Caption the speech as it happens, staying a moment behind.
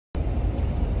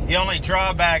The only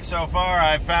drawback so far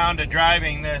I've found to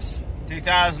driving this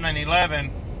 2011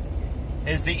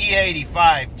 is the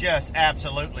E85 just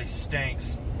absolutely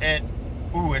stinks. It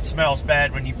smells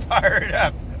bad when you fire it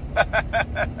up.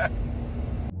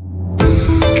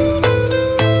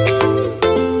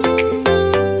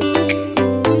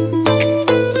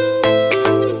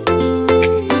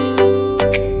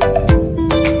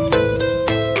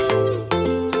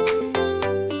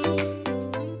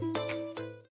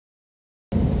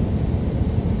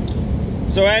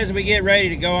 So as we get ready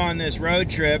to go on this road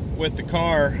trip with the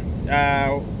car,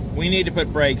 we need to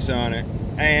put brakes on it.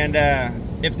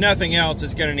 And if nothing else,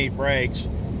 it's going to need brakes.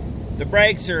 The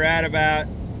brakes are at about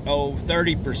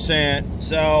 30%.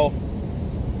 So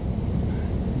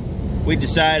we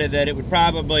decided that it would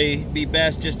probably be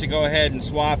best just to go ahead and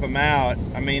swap them out.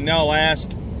 I mean, they'll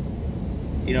last,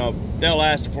 they'll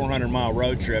last a 400-mile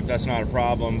road trip. That's not a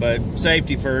problem, but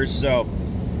safety first. So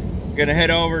we're going to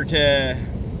head over to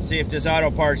see if this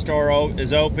auto parts store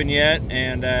is open yet,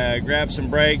 and grab some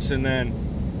brakes, and then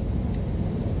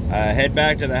head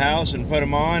back to the house and put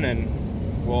them on.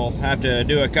 And we'll have to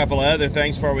do a couple of other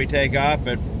things before we take off,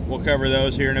 but we'll cover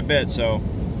those here in a bit. So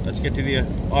let's get to the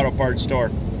auto parts store.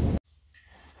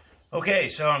 Okay,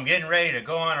 so I'm getting ready to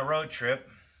go on a road trip,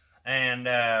 and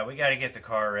we got to get the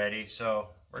car ready. So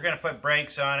we're going to put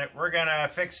brakes on it. We're going to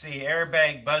fix the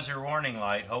airbag buzzer warning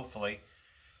light, hopefully,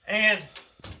 and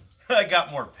I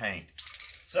got more paint.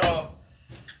 So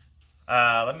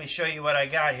let me show you what I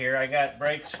got here. I got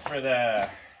brakes for the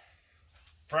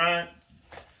front,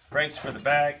 brakes for the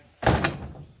back. Got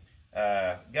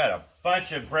a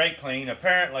bunch of brake clean.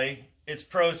 Apparently it's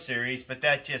Pro Series, but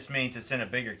that just means it's in a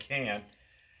bigger can.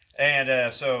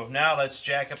 And so now let's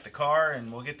jack up the car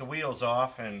and we'll get the wheels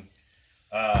off and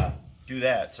do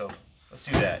that. So let's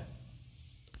do that.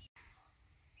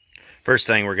 First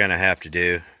thing we're gonna have to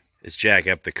do is jack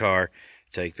up the car,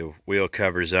 take the wheel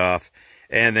covers off,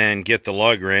 and then get the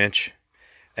lug wrench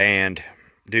and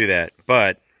do that.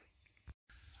 But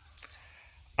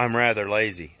I'm rather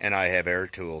lazy and I have air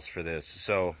tools for this.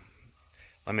 So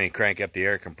let me crank up the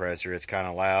air compressor. It's kind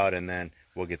of loud, and then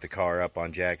we'll get the car up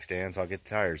on jack stands. I'll get the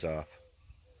tires off.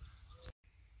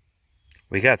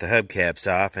 We got the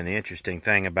hubcaps off, and the interesting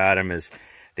thing about them is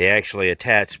they actually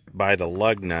attach by the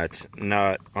lug nuts,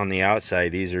 not on the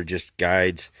outside. These are just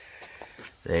guides.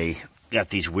 They got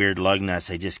these weird lug nuts.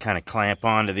 They just kind of clamp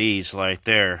onto these right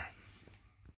there.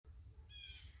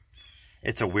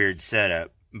 It's a weird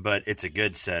setup, but it's a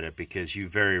good setup because you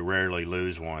very rarely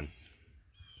lose one.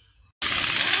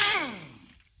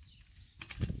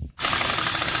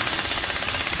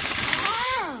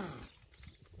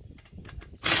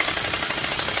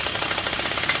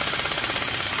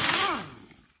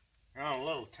 They're on a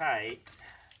little tight.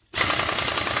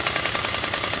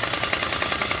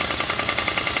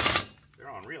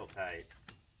 Real tight.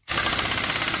 Have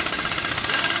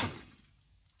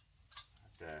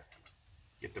to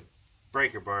get the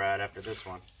breaker bar out after this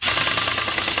one.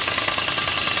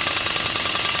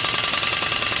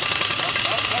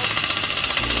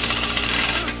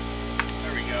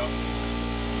 There we go.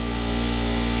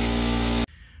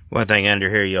 One thing under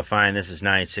here you'll find, this is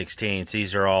 9/16.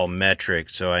 These are all metric,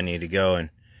 so I need to go and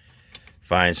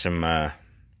find some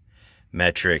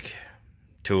metric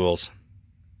tools.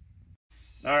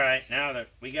 Alright, now that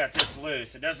we got this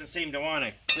loose, it doesn't seem to want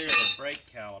to clear the brake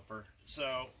caliper.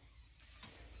 So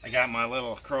I got my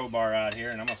little crowbar out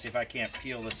here, and I'm going to see if I can't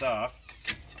peel this off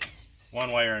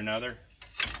one way or another.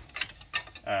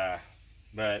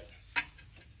 But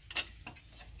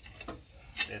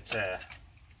it's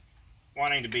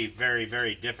wanting to be very,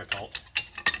 very difficult.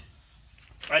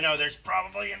 I know there's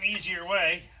probably an easier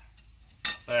way,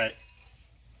 but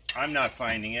I'm not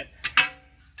finding it.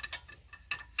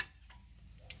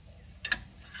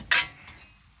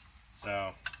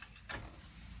 So,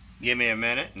 give me a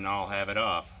minute and I'll have it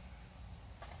off.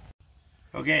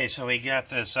 Okay, so we got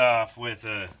this off with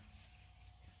a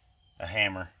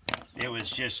hammer. It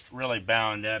was just really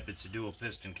bound up. It's a dual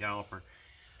piston caliper.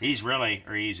 These really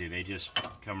are easy. They just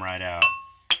come right out.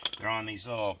 They're on these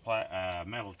little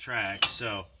metal tracks,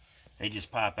 so they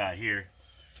just pop out here.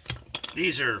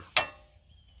 These are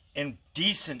in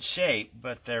decent shape,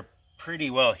 but they're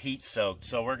pretty well heat soaked.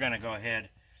 So we're going to go ahead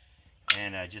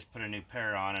and just put a new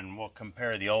pair on, and we'll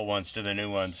compare the old ones to the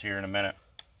new ones here in a minute.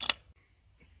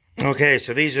 Okay,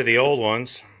 so these are the old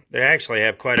ones. They actually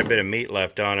have quite a bit of meat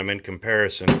left on them in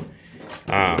comparison.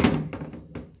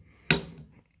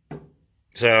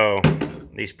 So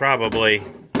these probably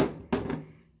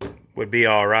would be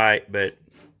all right, but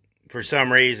for some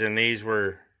reason these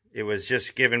were, it was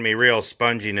just giving me real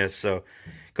sponginess, so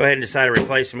go ahead and decide to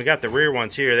replace them. We got the rear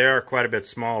ones here. They are quite a bit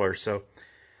smaller, so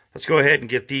let's go ahead and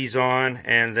get these on,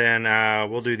 and then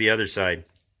we'll do the other side.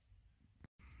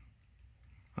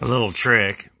 A little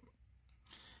trick,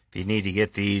 if you need to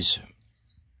get these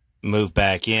moved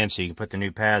back in so you can put the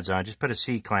new pads on, just put a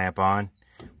C-clamp on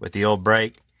with the old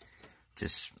brake.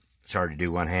 Just, it's hard to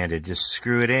do one-handed. Just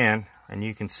screw it in, and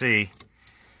you can see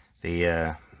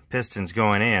the pistons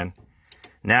going in.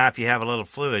 Now, if you have a little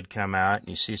fluid come out and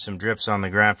you see some drips on the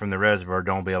ground from the reservoir,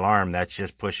 don't be alarmed. That's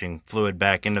just pushing fluid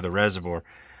back into the reservoir.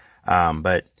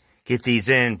 But get these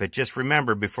in, but just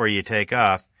remember before you take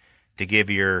off to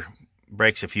give your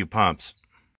brakes a few pumps.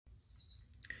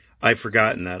 I've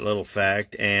forgotten that little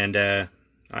fact, and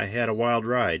I had a wild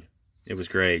ride. It was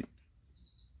great.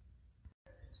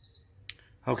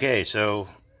 Okay, so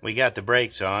we got the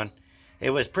brakes on. It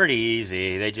was pretty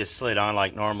easy. They just slid on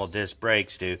like normal disc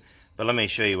brakes do. But let me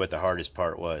show you what the hardest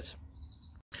part was.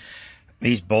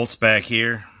 These bolts back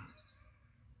here,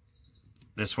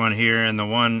 this one here and the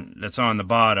one that's on the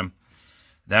bottom,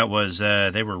 that was,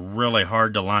 they were really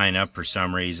hard to line up for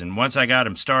some reason. Once I got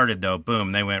them started though,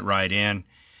 boom, they went right in.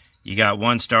 You got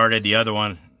one started, the other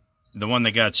one, the one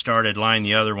that got started lined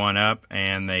the other one up,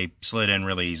 and they slid in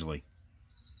really easily.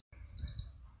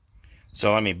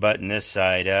 So let me button this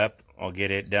side up. I'll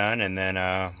get it done, and then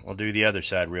we'll do the other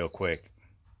side real quick.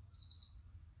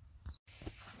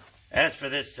 As for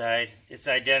this side, it's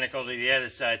identical to the other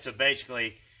side. So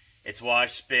basically, it's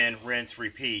wash, spin, rinse,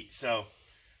 repeat. So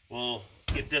we'll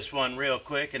get this one real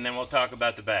quick, and then we'll talk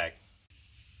about the back.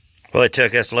 Well, it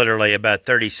took us literally about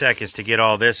 30 seconds to get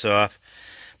all this off.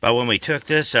 But when we took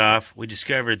this off, we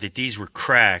discovered that these were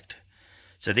cracked.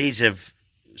 So these have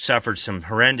suffered some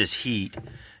horrendous heat.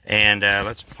 And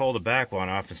let's pull the back one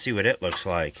off and see what it looks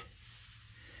like.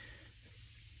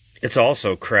 It's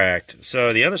also cracked.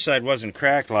 So the other side wasn't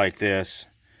cracked like this.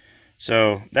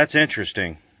 So that's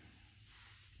interesting.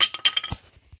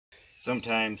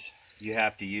 Sometimes you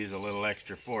have to use a little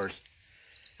extra force.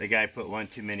 The guy put one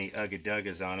too many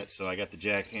ugga-duggas on it, so I got the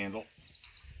jack handle.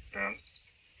 And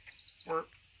we're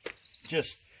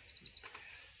just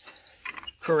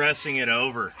caressing it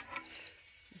over.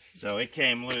 So it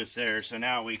came loose there, so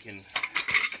now we can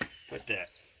put that,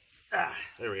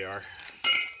 there we are.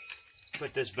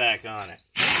 Put this back on it.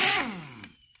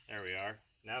 There we are.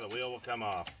 Now the wheel will come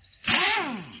off.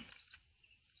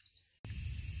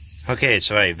 Okay,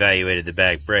 so I evaluated the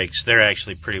back brakes. They're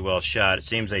actually pretty well shot. It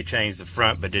seems they changed the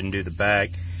front but didn't do the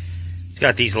back. It's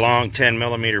got these long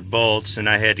 10mm bolts, and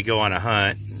I had to go on a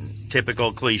hunt.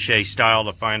 Typical cliche style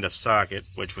to find a socket,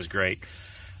 which was great.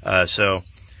 So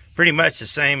pretty much the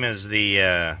same as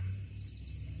the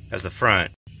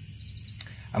front.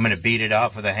 I'm going to beat it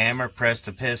off with a hammer, press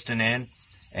the piston in,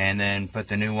 and then put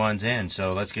the new ones in.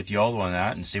 So let's get the old one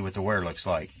out and see what the wear looks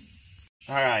like.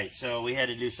 Alright, so we had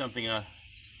to do something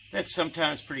that's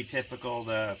sometimes pretty typical.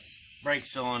 The brake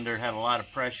cylinder had a lot of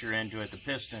pressure into it, the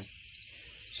piston.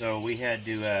 So we had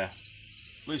to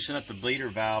loosen up the bleeder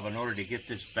valve in order to get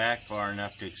this back far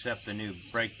enough to accept the new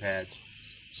brake pads.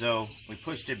 So we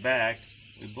pushed it back,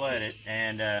 we bled it,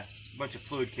 and a bunch of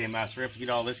fluid came out, so we have to get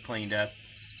all this cleaned up.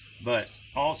 But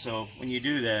also, when you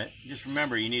do that, just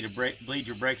remember you need to bleed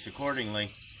your brakes accordingly,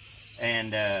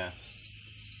 and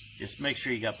just make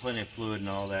sure you got plenty of fluid and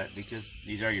all that, because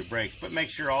these are your brakes. But make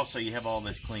sure also you have all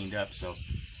this cleaned up. So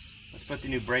let's put the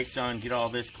new brakes on, get all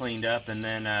this cleaned up, and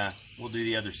then we'll do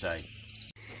the other side.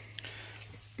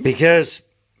 Because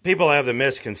people have the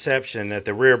misconception that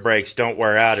the rear brakes don't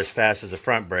wear out as fast as the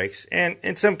front brakes, and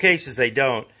in some cases they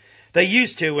don't. They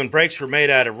used to when brakes were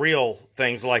made out of real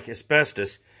things like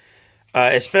asbestos.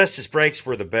 Asbestos brakes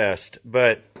were the best,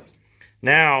 but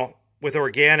now with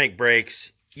organic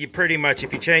brakes, you pretty much,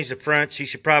 if you change the fronts, you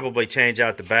should probably change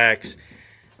out the backs.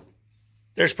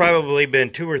 There's probably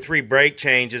been 2 or 3 brake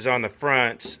changes on the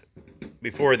fronts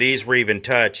before these were even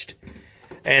touched.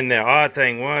 And the odd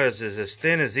thing was, is as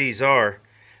thin as these are,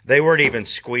 they weren't even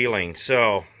squealing.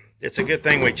 So it's a good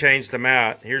thing we changed them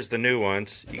out. Here's the new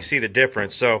ones. You can see the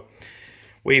difference. So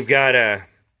we've got to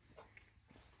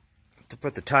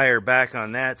put the tire back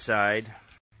on that side.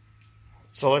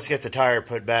 So let's get the tire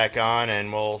put back on,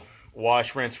 and we'll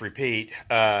wash, rinse, repeat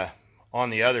on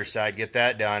the other side, get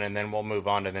that done, and then we'll move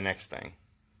on to the next thing.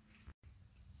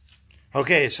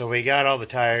 Okay, so we got all the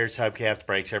tires, hubcaps,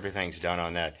 brakes, everything's done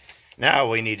on that. Now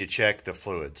we need to check the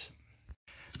fluids.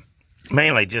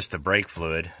 Mainly just the brake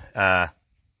fluid. Yeah,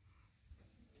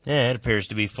 it appears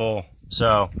to be full.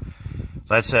 So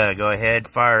let's go ahead,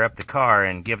 fire up the car,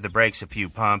 and give the brakes a few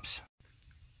pumps.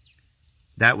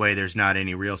 That way there's not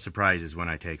any real surprises when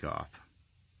I take off.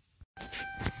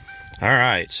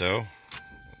 Alright, so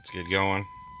let's get going.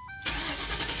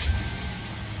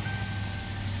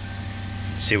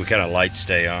 See what kind of lights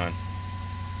stay on.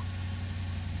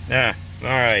 Yeah, all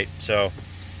right, so,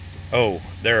 oh,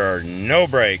 there are no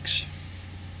brakes.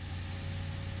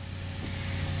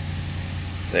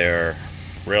 There are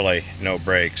really no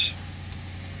brakes.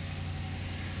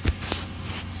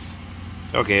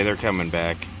 Okay, they're coming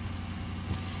back.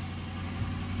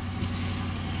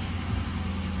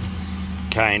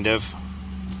 Kind of.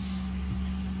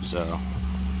 So,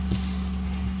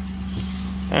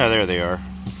 oh, there they are.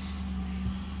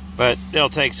 But they'll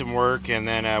take some work, and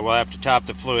then we'll have to top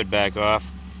the fluid back off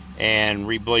and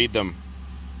rebleed them.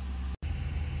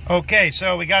 Okay,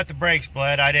 so we got the brakes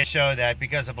bled. I didn't show that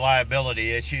because of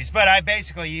liability issues, but I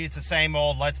basically used the same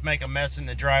old let's make a mess in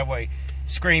the driveway,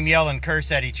 scream, yell, and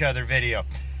curse at each other video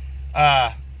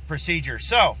procedure.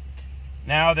 So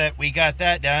now that we got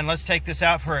that done, let's take this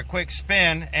out for a quick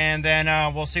spin, and then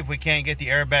we'll see if we can't get the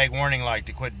airbag warning light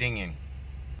to quit dinging.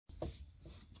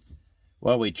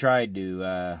 Well, we tried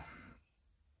to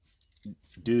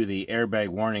do the airbag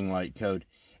warning light code.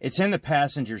 It's in the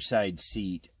passenger side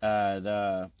seat.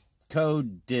 The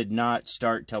code did not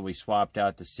start till we swapped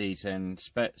out the seats, and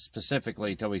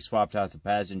specifically till we swapped out the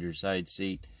passenger side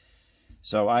seat.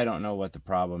 So I don't know what the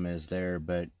problem is there,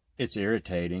 but it's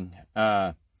irritating.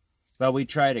 But we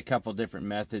tried a couple different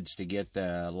methods to get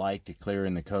the light to clear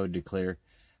and the code to clear.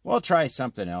 We'll try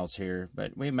something else here,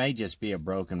 but we may just be a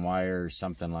broken wire or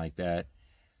something like that.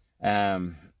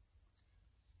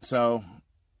 So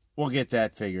we'll get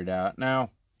that figured out. Now,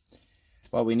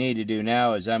 what we need to do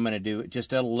now is I'm going to do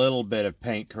just a little bit of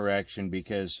paint correction,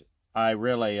 because I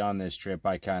really, on this trip,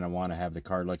 I kind of want to have the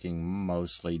car looking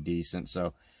mostly decent.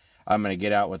 So I'm going to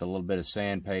get out with a little bit of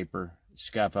sandpaper,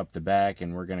 scuff up the back,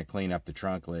 and we're going to clean up the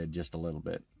trunk lid just a little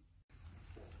bit.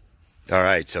 All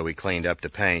right, so we cleaned up the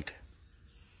paint.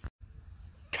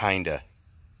 Kinda.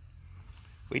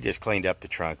 We just cleaned up the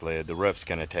trunk lid. The roof's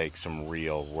going to take some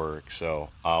real work, so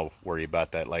I'll worry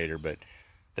about that later, but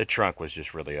the trunk was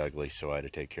just really ugly, so I had to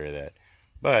take care of that.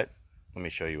 But let me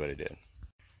show you what I did.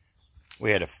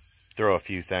 We had to throw a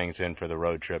few things in for the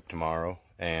road trip tomorrow,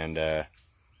 and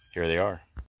here they are.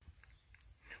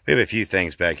 We have a few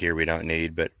things back here we don't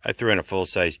need, but I threw in a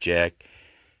full-size jack.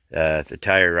 The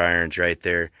tire iron's right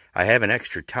there. I have an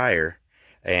extra tire,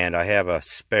 and I have a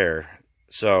spare.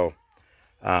 So,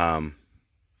 the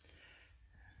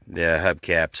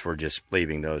hubcaps, we're just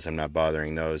leaving those. I'm not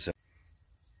bothering those.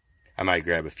 I might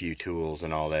grab a few tools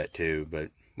and all that too, but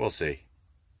we'll see.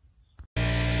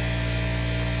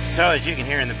 So as you can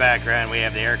hear in the background, we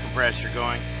have the air compressor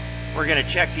going. We're going to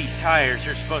check these tires.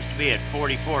 They're supposed to be at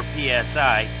 44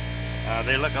 PSI.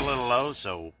 They look a little low,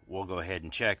 so we'll go ahead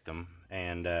and check them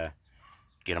and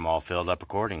get them all filled up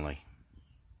accordingly.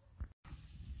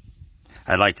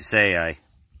 I'd like to say I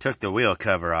took the wheel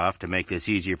cover off to make this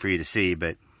easier for you to see,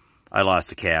 but I lost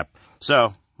the cap.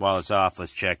 So while it's off,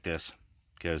 let's check this.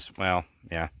 Because, well,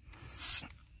 yeah.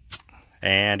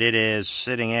 And it is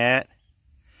sitting at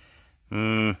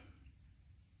about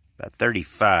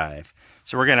 35.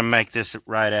 So we're going to make this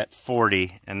right at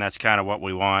 40, and that's kind of what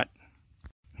we want.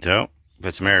 So,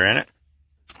 put some air in it.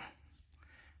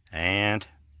 And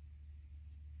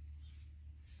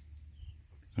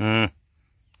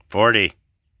 40.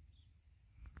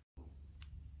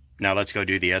 Now let's go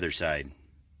do the other side.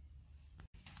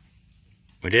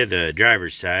 We did the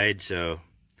driver's side, so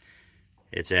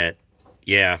it's at,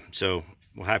 yeah, so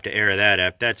we'll have to air that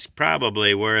up. That's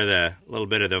probably where the little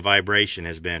bit of the vibration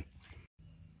has been.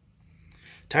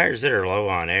 Tires that are low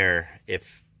on air,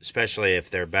 especially if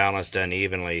they're balanced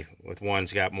unevenly, with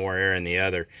one's got more air than the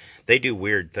other, they do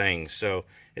weird things. So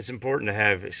it's important to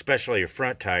have, especially your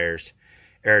front tires,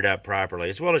 aired up properly,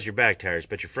 as well as your back tires,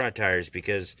 but your front tires,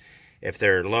 because if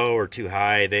they're low or too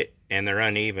high and they're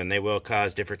uneven, they will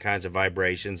cause different kinds of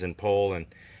vibrations and pull and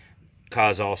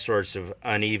cause all sorts of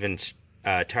uneven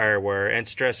tire wear and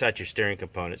stress out your steering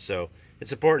components. So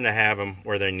it's important to have them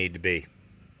where they need to be.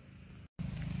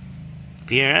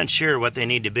 If you're unsure what they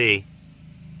need to be,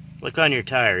 look on your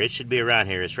tire. It should be around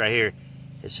here. It's right here.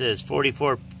 It says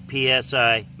 44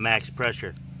 PSI max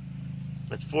pressure.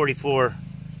 That's 44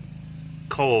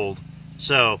 cold.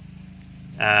 So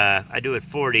I do it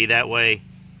 40. That way,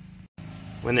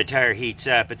 when the tire heats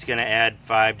up, it's going to add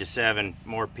 5 to 7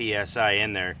 more PSI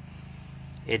in there.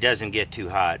 It doesn't get too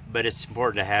hot, but it's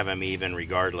important to have them even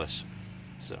regardless.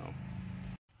 So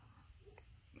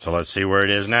let's see where it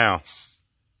is now.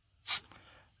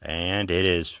 And it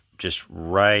is just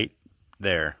right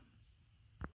there.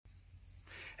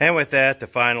 And with that, the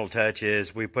final touch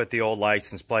is we put the old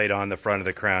license plate on the front of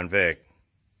the Crown Vic.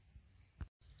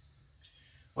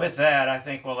 With that, I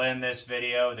think we'll end this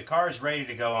video. The car is ready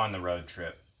to go on the road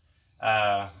trip.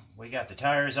 We got the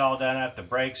tires all done up, the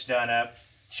brakes done up.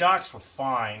 Shocks were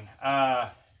fine.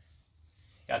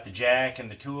 Got the jack and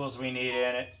the tools we need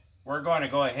in it. We're going to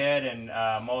go ahead and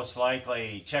most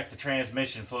likely check the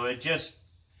transmission fluid, just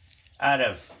out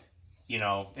of, you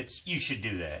know, you should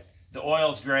do that. The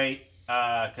oil's great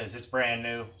because it's brand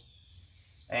new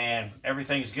and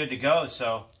everything's good to go.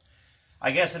 So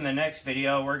I guess in the next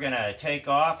video we're going to take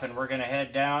off and we're going to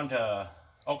head down to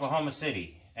Oklahoma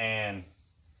City and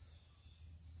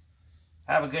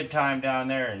have a good time down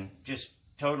there and just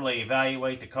totally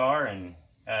evaluate the car. And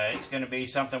it's going to be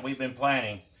something we've been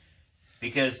planning,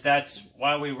 because that's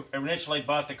why we initially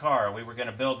bought the car. We were going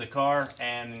to build the car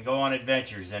and go on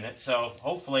adventures in it. So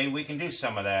hopefully we can do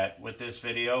some of that with this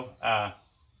video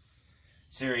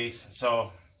series.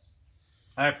 So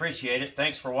I appreciate it.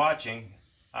 Thanks for watching,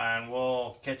 and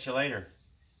we'll catch you later.